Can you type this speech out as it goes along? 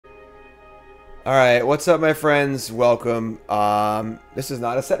Alright, what's up my friends? Welcome. This is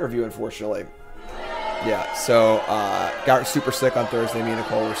not a set review, unfortunately. Yeah, so, got super sick on Thursday. Me and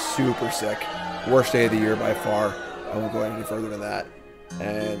Nicole were super sick. Worst day of the year by far. I won't go any further than that.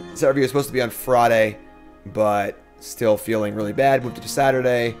 And set review is supposed to be on Friday, but still feeling really bad. Moved it to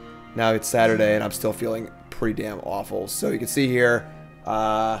Saturday. Now it's Saturday, and I'm still feeling pretty damn awful. So you can see here,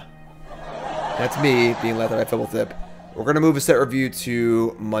 that's me being left on my fumble tip. We're going to move a set review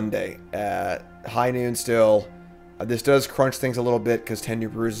to Monday at high noon still. This does crunch things a little bit because 10 New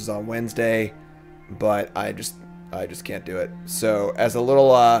Brews is on Wednesday, but I just can't do it. So as a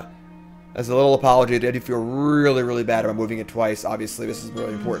little apology, I do feel really bad about moving it twice. Obviously, this is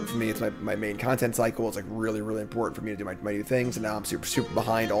really important for me. It's my main content cycle. It's like really important for me to do my new things, and now I'm super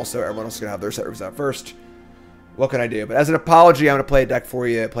behind. Also, everyone else is gonna have their set reviews out first. What can I do? But as an apology, I'm gonna play a deck for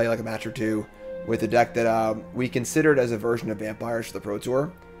you. Play like a match or two with a deck that we considered as a version of Vampires for the Pro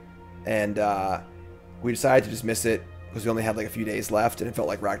Tour, and we decided to dismiss it because we only had like a few days left, and it felt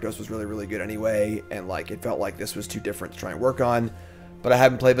like Rakdos was really good anyway, and like it felt like this was too different to try and work on. But I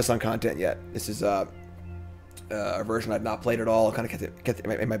haven't played this on content yet. This is a version I've not played at all. I kind of kept it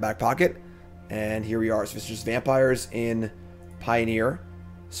in my back pocket, and here we are. So it's just Vampires in Pioneer,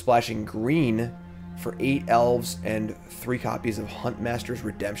 splashing green for 8 elves and 3 copies of Huntmaster's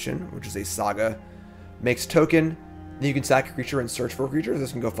Redemption, which is a saga. Makes token, then you can sack a creature and search for a creature.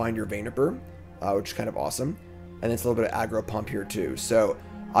 This can go find your Vainiper, which is kind of awesome. And it's a little bit of aggro pump here too. So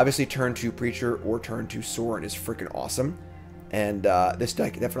obviously turn 2 Preacher or turn 2 Sorin is freaking awesome. And this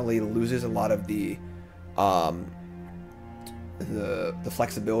deck definitely loses a lot of the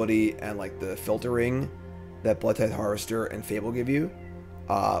flexibility and like the filtering that Bloodtithe Harvester and Fable give you.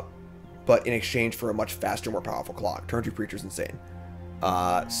 But in exchange for a much faster, more powerful clock. Turn 2 Preacher's insane.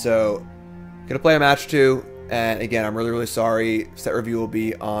 So, gonna play a match 2, and again, I'm really sorry. Set review will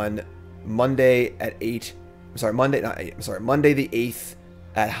be on Monday at 8. I'm sorry, Monday the 8th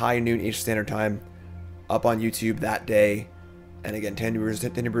at high noon Eastern Standard Time, up on YouTube that day. And again, 10 New Brews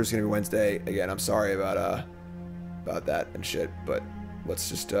is gonna be Wednesday. Again, I'm sorry about that and shit, but let's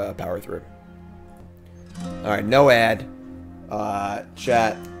just power through. All right, no ad.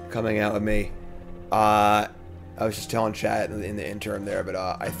 Chat coming out with me. I was just telling chat in the interim there, but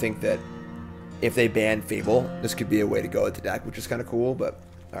I think that if they ban Fable, this could be a way to go at the deck, which is kind of cool. But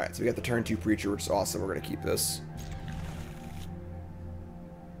all right, so we got the turn 2 Preacher, which is awesome. We're gonna keep this.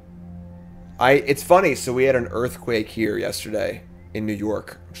 It's funny. So we had an earthquake here yesterday in New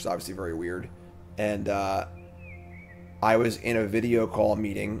York, which is obviously very weird, and I was in a video call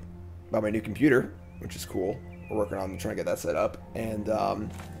meeting about my new computer, which is cool. We're working on trying to get that set up, and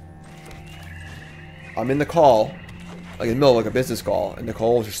I'm in the call, like in the middle of like a business call, and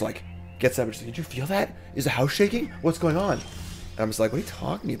Nicole just like gets up and she's like, "Did you feel that? Is the house shaking? What's going on?" And I'm just like, "What are you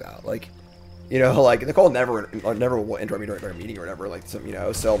talking about?" Like, you know, like Nicole never will interrupt me during a meeting or whatever, like some, you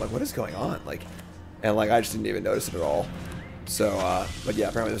know. So I'm like, what is going on? Like, and like I just didn't even notice it at all. So, but yeah,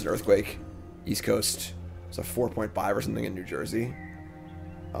 apparently there's an earthquake, East Coast. It's a 4.5 or something in New Jersey.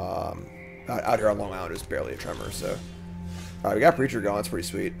 Out here on Long Island, it's barely a tremor. So, all right, we got Preacher going. It's pretty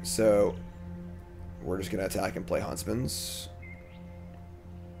sweet. So. We're just going to attack and play Huntsman's.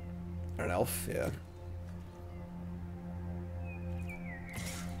 An elf, yeah.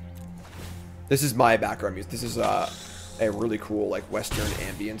 This is my background music. This is a really cool like Western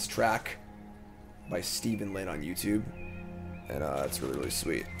ambience track by Stephen Lynn on YouTube. And it's really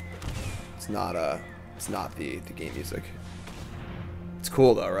sweet. It's not the game music. It's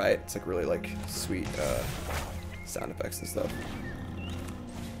cool though, right? It's like really like sweet sound effects and stuff.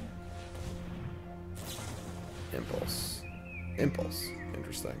 Impulse.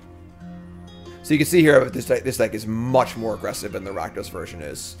 Interesting. So you can see here this deck is much more aggressive than the Rakdos version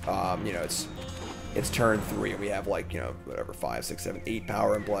is. You know, it's turn 3 and we have like, you know, whatever, 5, 6, 7, 8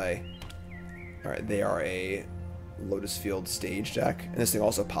 power in play. Alright, they are a Lotus Field stage deck. And this thing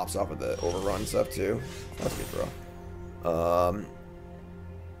also pops off with the overrun stuff too. That's a good throw.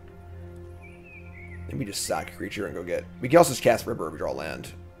 Let me just sack a creature and go get. We can also just cast Ripper if we draw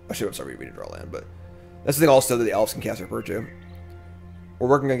land. Actually, I'm sorry, we didn't draw land, but that's the thing also that the elves can cast Ripper too. We're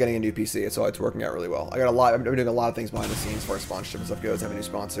working on getting a new PC, so it's working out really well. I'm doing a lot of things behind the scenes as far as sponsorship and stuff goes. I have a new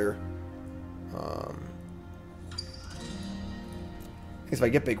sponsor. I guess if I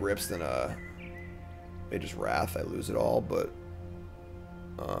get big rips, then they just Wrath. I lose it all, but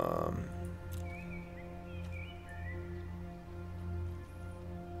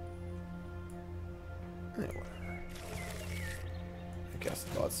anyway, I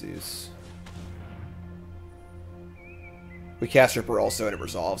cast the Thoughtseize. We cast Ripper also and it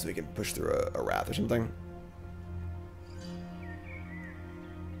resolves, so we can push through a Wrath or something.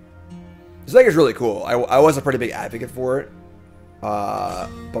 This deck is really cool. I was a pretty big advocate for it.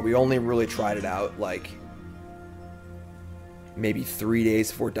 But we only really tried it out, like, maybe 3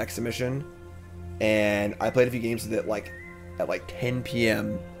 days before deck submission. And I played a few games with it, like, at, like, 10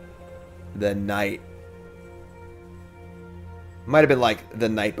 p.m. the night. Might have been, like, the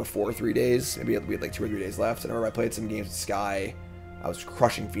night before 3 days. Maybe we had, like, 2 or 3 days left. And I remember I played some games with Sky. I was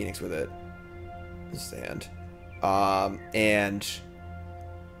crushing Phoenix with it. This is the hand.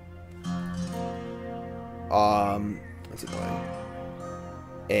 That's annoying.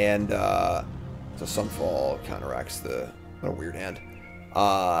 And, so Sunfall counteracts the... What a weird hand.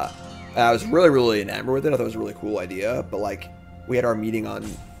 I was really, really enamored with it. I thought it was a really cool idea. But, like, we had our meeting on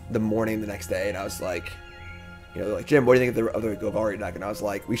the morning the next day, and I was like... You know, they're like, Jim, what do you think of the other Golvari deck? And I was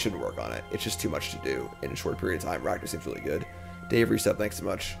like, we shouldn't work on it. It's just too much to do in a short period of time. Rakdos seems really good. Dave Reset, thanks so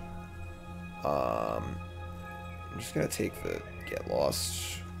much. I'm just going to take the Get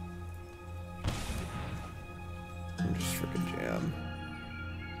Lost. And just freaking jam.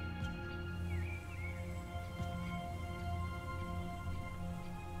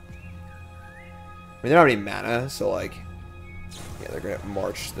 I mean, they don't have any mana, so, like... Yeah, they're going to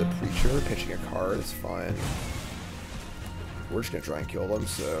March the Preacher, pitching a card. It's fine. We're just going to try and kill them,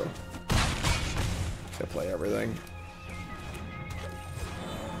 so... Just going to play everything.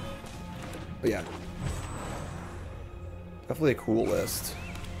 But yeah. Definitely a cool list.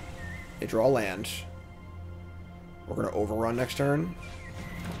 They draw land. We're going to overrun next turn.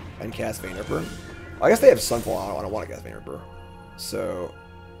 And cast Vein Ripper. I guess they have Sunfall. I don't want to cast Vein Ripper. So...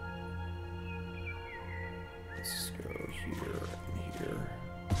 Let's go here and here.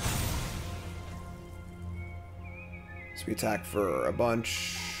 So we attack for a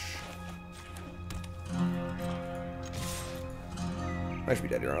bunch. I should be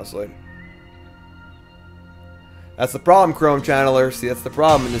dead here, honestly. That's the problem, Chrome Channeler. See, that's the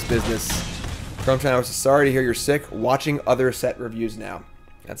problem in this business. Chrome Channeler, sorry to hear you're sick. Watching other set reviews now.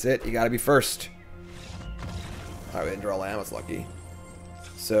 That's it. You gotta be first. Alright, we didn't draw land. That's lucky.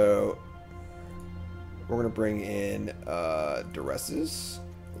 So... We're going to bring in Duresses,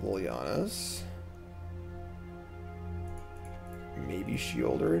 Lilianas, maybe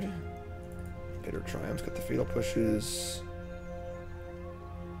Shieldred, Bitter Triumphs, got the Fatal Pushes.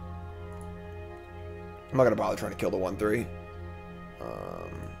 I'm not going to bother trying to kill the 1-3.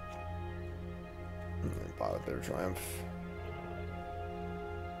 Bother Bitter Triumph.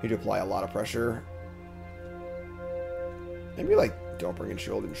 Need to apply a lot of pressure. Maybe, like, don't bring in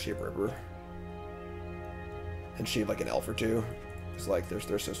Shieldred and Shape Ripper. And shave like an elf or two. It's like they're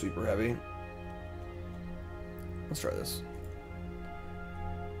so super heavy. Let's try this.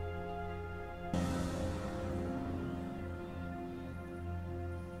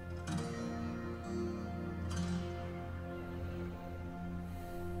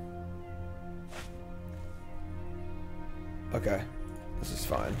 Okay. This is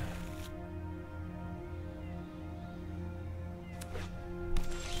fine.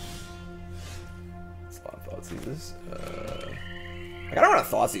 Thoughtseize. I kind of want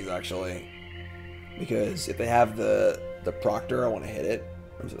to Thoughtseize actually, because if they have the Proctor, I want to hit it.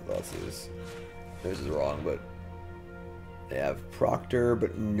 I'm just gonna Thoughtseize. This is wrong, but they have Proctor,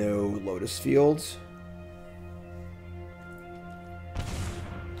 but no Lotus Fields.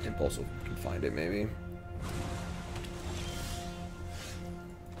 Impulse can find it maybe.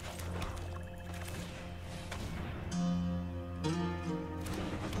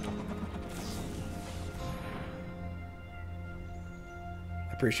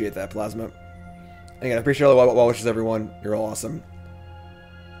 Appreciate that, Plasma. And again, I appreciate all the well wishes, everyone. You're all awesome.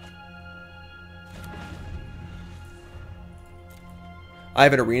 I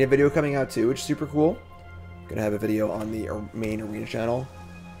have an arena video coming out too, which is super cool. Gonna have a video on the main arena channel,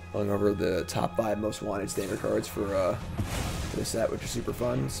 going over the top 5 most wanted standard cards for this set, which is super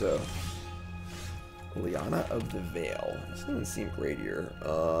fun. So, Liana of the Veil. This doesn't seem great here.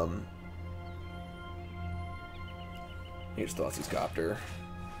 Here's Thoughtseize Copter.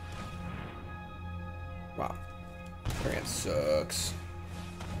 Wow. Brand sucks.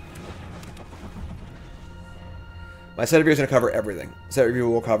 My set review is going to cover everything. Set review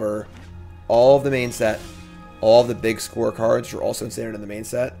will cover all of the main set, all of the big score cards, which are also standard in the main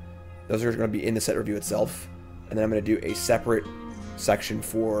set. Those are going to be in the set review itself. And then I'm going to do a separate section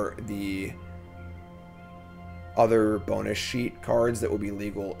for the other bonus sheet cards that will be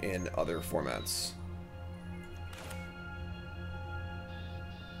legal in other formats.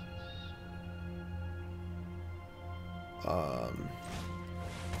 I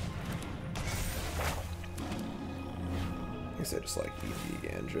guess I just like EV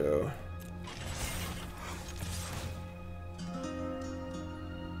Ganjo.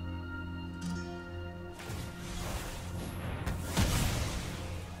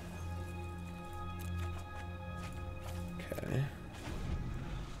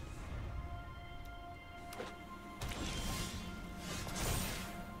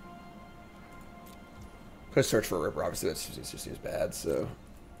 Could search for a Ripper. Obviously, it just seems bad. So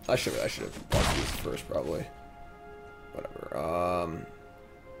I should have watched these first probably. Whatever.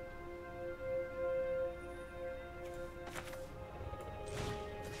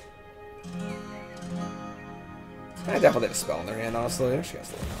 I definitely have a spell in their hand, honestly. I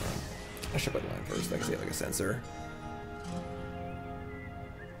should put land first. I can see like a sensor.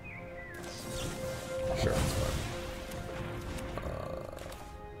 Sure, that's fine.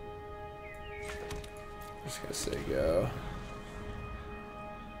 Just gonna say go.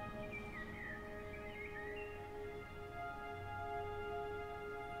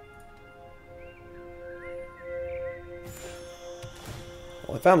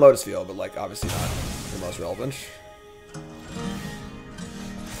 Well, I found Lotus Field, but like obviously not the most relevant.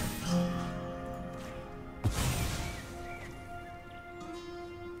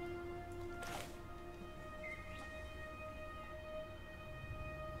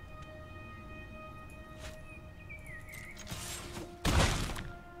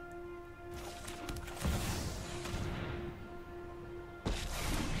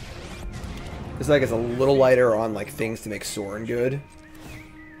 It's like it's a little lighter on like things to make Sorin good,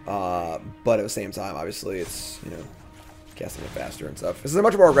 but at the same time, obviously, it's, you know, casting it faster and stuff. This is a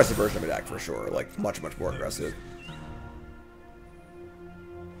much more aggressive version of a deck for sure, like much more aggressive.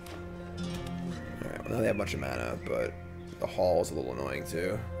 All right, well, now they have a bunch of mana, but the Hall is a little annoying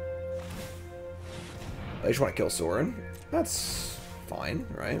too. I just want to kill Sorin. That's fine,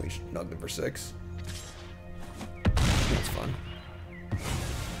 right? We should nug them for 6. That's fun.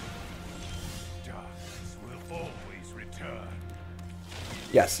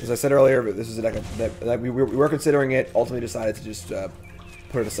 Yes, as I said earlier, but this is a deck that we were considering it. Ultimately, decided to just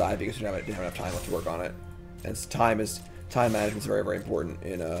put it aside because we didn't have enough time left to work on it. And time management is very important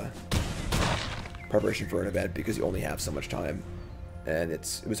in preparation for an event because you only have so much time. And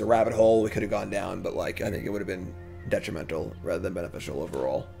it was a rabbit hole we could have gone down, but like I think it would have been detrimental rather than beneficial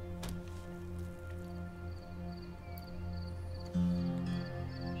overall.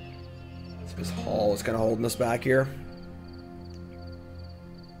 So this Hall is kind of holding us back here.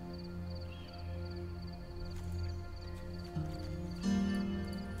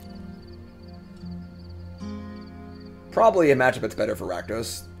 Probably a matchup that's better for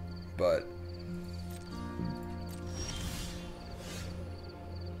Rakdos, but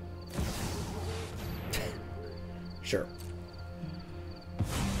sure.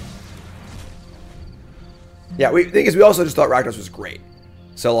 Yeah, the thing is, we also just thought Rakdos was great,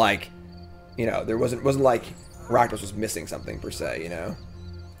 so like, you know, there wasn't like Rakdos was missing something per se, you know.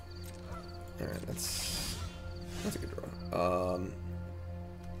 All right, that's a good draw.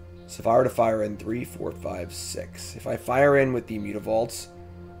 So if I were to fire in 3, 4, 5, 6. If I fire in with the Mutavaults,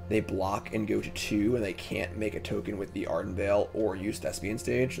 they block and go to 2, and they can't make a token with the Arden Veil or use Thespian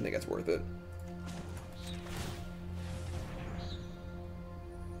Stage. I think that's worth it.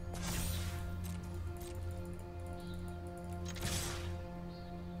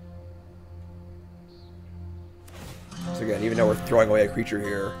 So again, even though we're throwing away a creature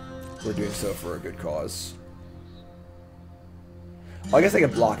here, we're doing so for a good cause. Well, I guess I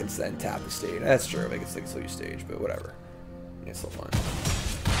can block and tap the stage. That's true. I can still use stage, but whatever. It's still fine.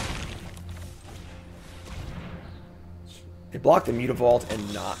 They block the Mutavault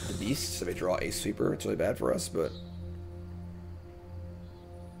and not the Beast, so they draw a Sweeper. It's really bad for us, but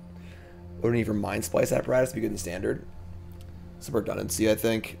wouldn't even Mind Splice Apparatus be good in Standard? Some redundancy, I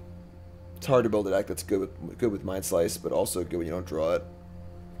think. It's hard to build a deck that's good with Mind Slice, but also good when you don't draw it.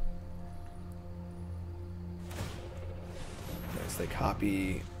 They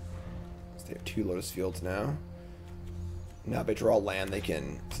copy. So they have 2 Lotus Fields now. Now if they draw land, they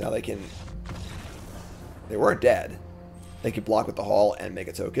can. So now they can. They weren't dead. They could block with the Hall and make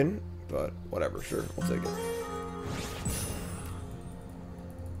a token, but whatever. Sure, we'll take it.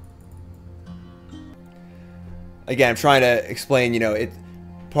 Again, I'm trying to explain. You know,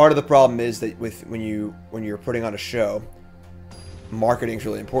 part of the problem is that when you're putting on a show, marketing is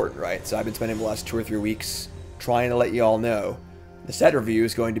really important, right? So I've been spending the last 2 or 3 weeks trying to let you all know. The set review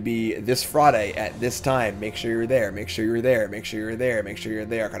is going to be this Friday at this time. Make sure you're there. Make sure you're there. Make sure you're there. Make sure you're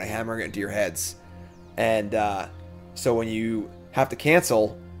there. Kind of hammering it into your heads. And so when you have to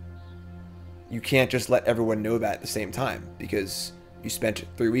cancel, you can't just let everyone know that at the same time because you spent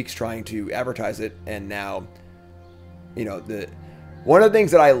 3 weeks trying to advertise it, and now, you know, one of the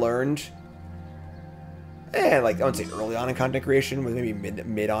things that I learned, like I wouldn't say early on in content creation, but maybe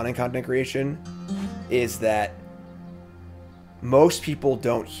mid on in content creation, is that most people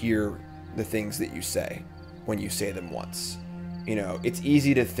don't hear the things that you say when you say them once. You know, it's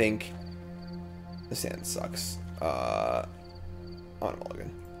easy to think, this hand sucks. On a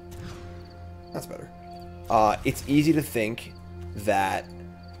mulligan. That's better. it's easy to think that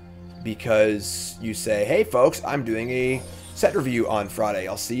because you say, hey folks, I'm doing a set review on Friday,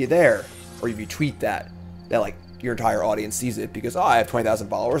 I'll see you there. Or if you tweet that like your entire audience sees it because, oh, I have 20,000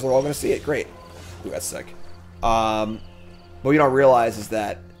 followers, they're all going to see it. Great. Ooh, that's sick. What you don't realize is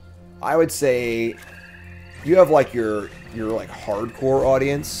that I would say you have like your like hardcore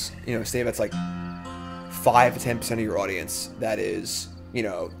audience, you know, say that's like 5 to 10% of your audience that is, you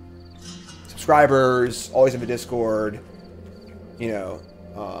know, subscribers, always have a Discord, you know,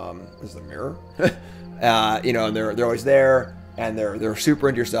 this is the mirror, you know, and they're always there and they're super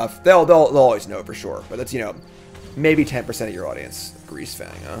into your stuff. They'll always know for sure, but that's, you know, maybe 10% of your audience.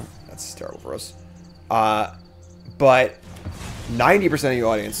 Greasefang, huh? That's terrible for us. But 90% of your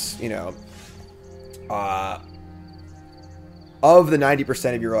audience, you know, of the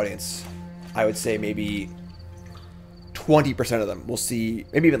 90% of your audience, I would say maybe 20% of them will see,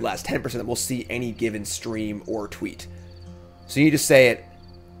 maybe even less, 10% of them will see any given stream or tweet. So you need to say it,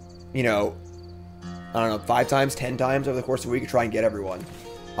 you know, I don't know, 5 times, 10 times over the course of a week to try and get everyone.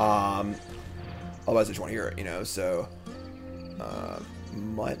 Otherwise, they just want to hear it, you know, so,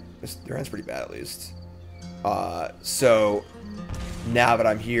 their hand's pretty bad, at least. So, now that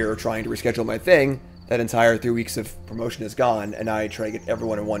I'm here trying to reschedule my thing, that entire 3 weeks of promotion is gone, and I try to get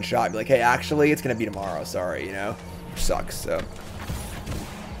everyone in one shot, be like, hey, actually, it's going to be tomorrow, sorry, you know, which sucks, so.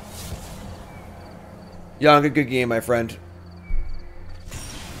 Young, good game, my friend.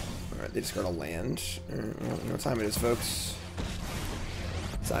 Alright, they just got to land. You know what time it is, folks.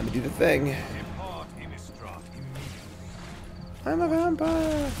 Time to do the thing. I'm a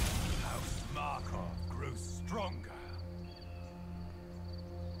vampire. House Markov grows stronger.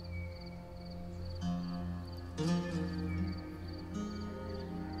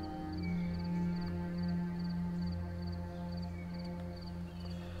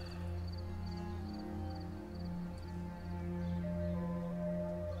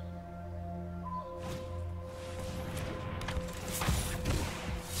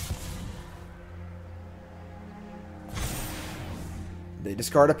 They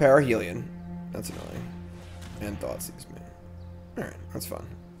discard a Parahelion. That's annoying. And Thoughtseize me. Alright, that's fun.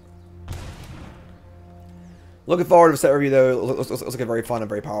 Looking forward to a set review, though. It looks like a very fun and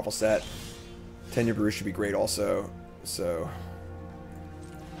very powerful set. Tenure Brew should be great also. So...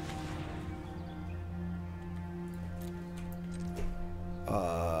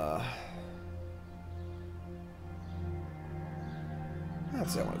 I'd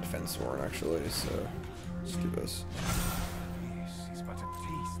say I want to defend Soren, actually, so... Let's do this. But a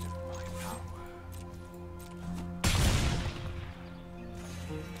taste of my power.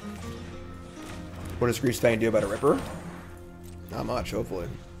 What does Greasefang do about a Ripper? Not much, hopefully.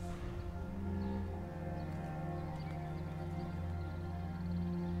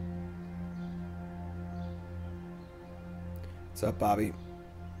 What's up, Bobby?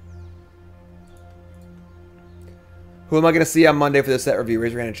 Who am I going to see on Monday for this set review?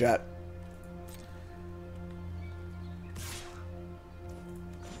 Raise your hand in chat.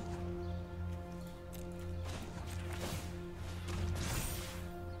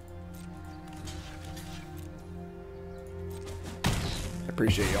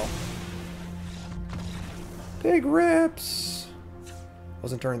 Appreciate y'all. Big rips.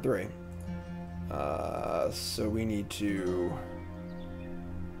 Wasn't turn 3. So we need to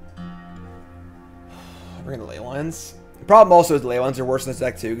bring in the ley lines. The problem also is the ley lines are worse in this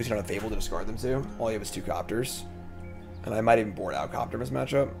deck too because you don't have Fable to discard them to. All you have is 2 Copters, and I might even board out Copter in this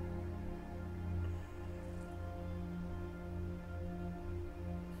matchup.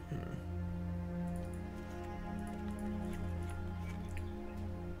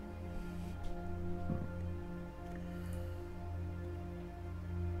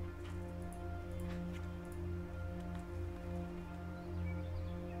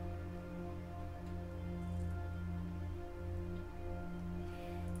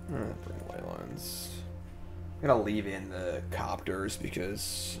 Bring ley lines. I'm gonna leave in the Copters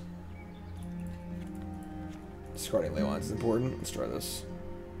because discarding ley lines is important. Let's try this.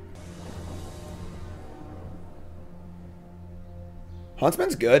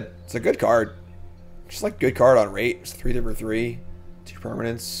 Huntsman's good. It's a good card. Just like good card on rate. It's 3 for 3, 2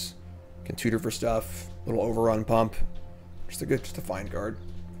 permanents. Can tutor for stuff. Little overrun pump. Just a fine card.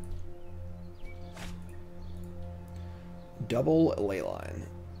 Double ley line.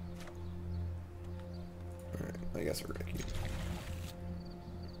 Alright, I guess we're gonna keep.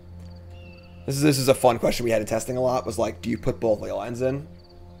 This is a fun question we had in testing a lot. Was like, do you put both ley lines in?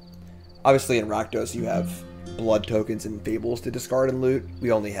 Obviously, in Rakdos you have blood tokens and fables to discard and loot.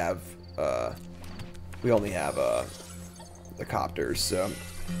 We only have the Copters, so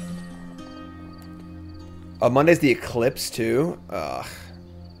Monday's the eclipse too. Ugh.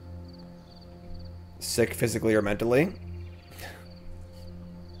 Sick physically or mentally.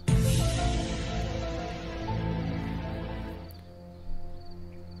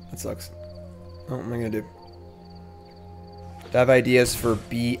 That sucks. What am I gonna do? Do I have ideas for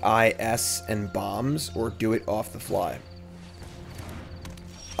BIS and bombs, or do it off the fly?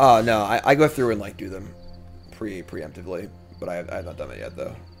 Oh no, I go through and like do them preemptively, but I have not done it yet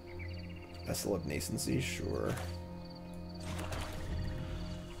though. Vessel of Nascency, sure.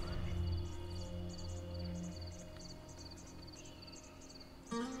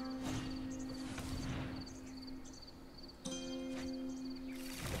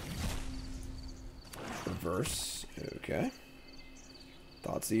 Reverse, okay.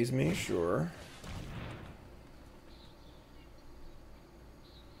 Thought sees me, sure.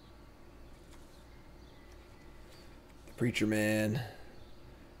 The Preacher Man.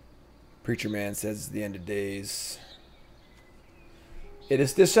 Preacher Man says it's the end of days. It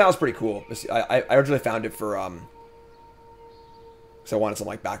is. This sounds pretty cool. I originally found it for because I wanted some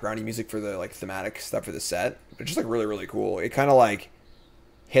like backgroundy music for the like thematic stuff for the set. It's just like really cool. It kind of like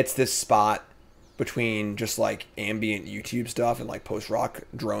hits this spot between just like ambient YouTube stuff and like post-rock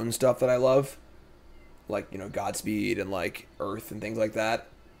drone stuff that I love, like, you know, Godspeed and like Earth and things like that.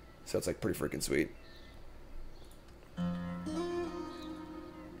 So it's like pretty freaking sweet.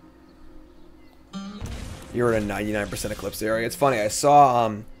 You're in a 99% eclipse area. It's funny. I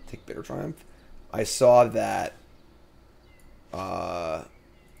saw take Bitter Triumph. I saw that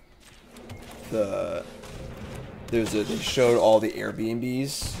they showed all the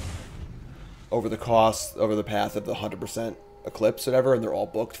Airbnbs over the path of the 100% eclipse, whatever, and they're all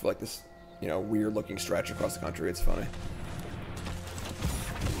booked for like this, you know, weird looking stretch across the country. It's funny.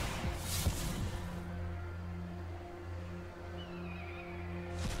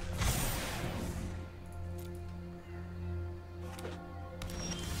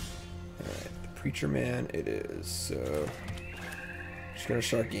 Alright, the Preacher Man it is. So just gonna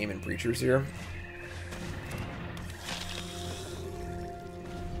start gaming Preachers here.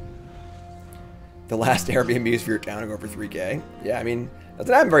 The last Airbnbs for your town go for 3K. Yeah, I mean, that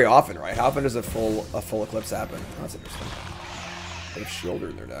doesn't happen very often, right? How often does a full eclipse happen? Oh, that's interesting. They have Shoulder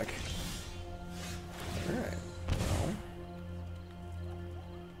in their deck. Alright. Well,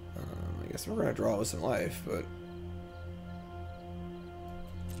 I guess we're going to draw with some life, but...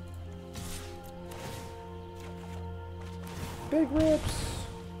 Big rips!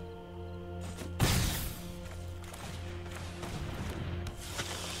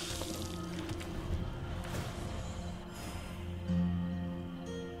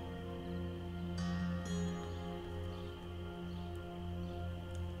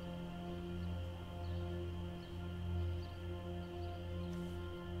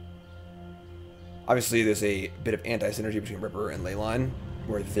 Obviously, there's a bit of anti-synergy between Ripper and Leyline,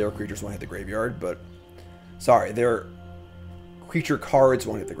 where their creatures won't hit the graveyard, but... Sorry, their creature cards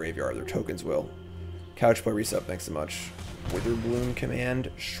won't hit the graveyard, their tokens will. Couchplay Reset, thanks so much. Witherbloom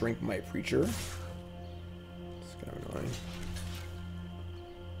command, shrink my Preacher. It's kind of annoying.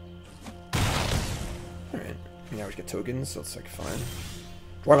 Alright, now we just get tokens, so it's like fine.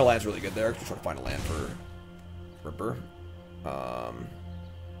 Drawing a land's really good there, just trying to find a land for Ripper.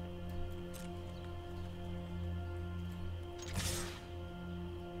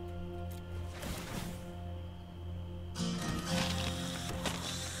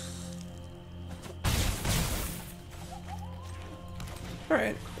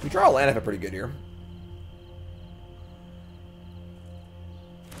 Alright, we draw a land up pretty good here.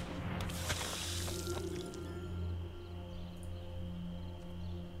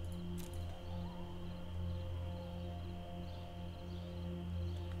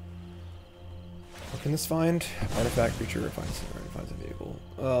 What can this find? Artifact, creature, finds a vehicle.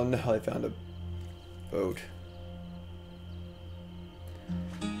 Oh no, I found a boat.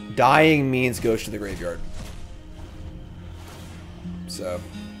 Dying means goes to the graveyard. So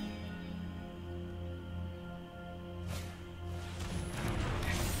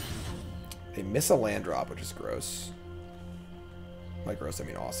they miss a land drop, which is gross. By gross, I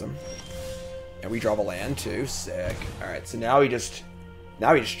mean awesome. And we drop a land too. Sick. Alright, so now we just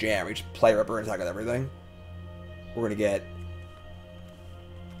jam. We just play Ripper and attack with everything. We're gonna get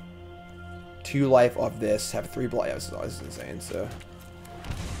 2 life off this, have 3 blight. This is insane, so.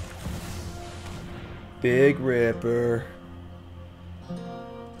 Big Ripper.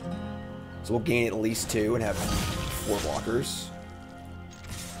 So we'll gain at least 2 and have 4 blockers.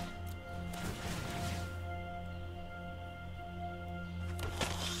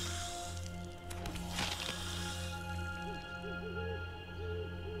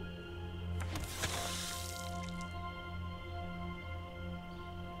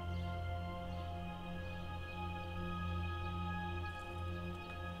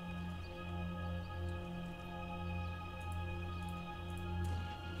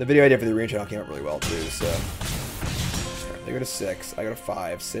 The video I did for the arena channel came out really well too, so. They go to 6, I go to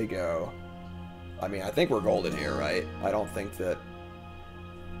 5, say go. I mean, I think we're golden here, right? I don't think that...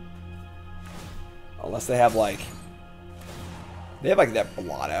 Unless they have, like... They have, like, that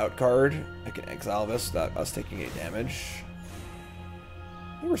blot out card. I can exile this without us taking 8 damage.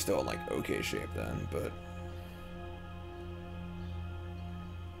 I think we're still in, like, okay shape then, but...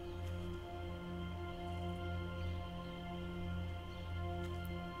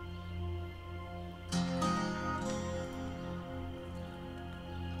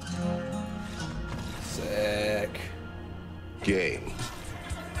 Sick. Game.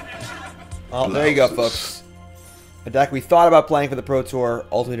 Well, there you go, folks. A deck we thought about playing for the Pro Tour,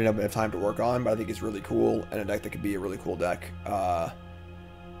 ultimately didn't have time to work on, but I think it's really cool, and a deck that could be a really cool deck.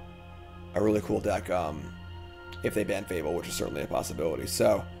 If they ban Fable, which is certainly a possibility.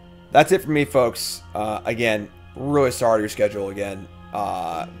 So, that's it for me, folks. Again, really sorry to reschedule again,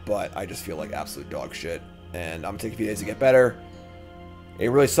 but I just feel like absolute dog shit, and I'm gonna take a few days to get better. It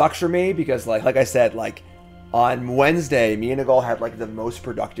really sucks for me because, like I said, like, on Wednesday, me and Nicole had, like, the most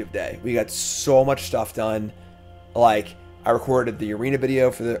productive day. We got so much stuff done. Like, I recorded the arena video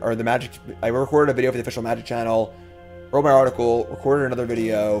for the Magic. I recorded a video for the official Magic channel, wrote my article, recorded another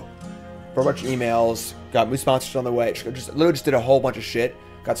video, wrote a bunch of emails, got new sponsors on the way. Literally just did a whole bunch of shit.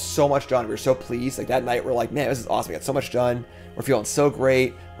 Got so much done. We were so pleased. Like, that night, we're like, man, this is awesome. We got so much done. We're feeling so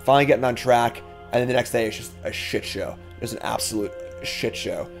great. We're finally getting on track. And then the next day, it's just a shit show. It's an absolute shit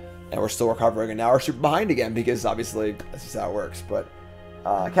show. And we're still recovering. And now we're super behind again because, obviously, that's just how it works. But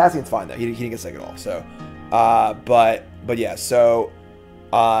Cassian's fine, though. He didn't get sick at all. So, but yeah. So,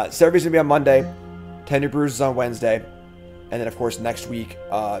 Ceremony's going to be on Monday. Tender Brews is on Wednesday. And then, of course, next week,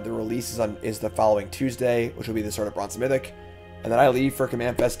 the release is the following Tuesday, which will be the start of Bronze Mythic. And then I leave for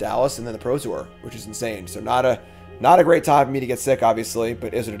Command Fest Dallas and then the Pro Tour, which is insane. So not a great time for me to get sick, obviously, but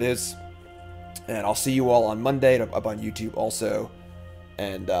it is what it is. And I'll see you all on Monday up on YouTube also.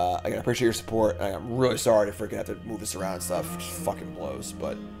 And again, I appreciate your support. And I'm really sorry to freaking have to move this around and stuff. It just fucking blows,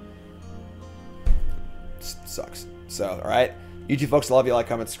 but it sucks. So, all right. YouTube folks, love you. Like,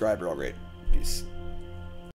 comment, subscribe. You're all great. Peace.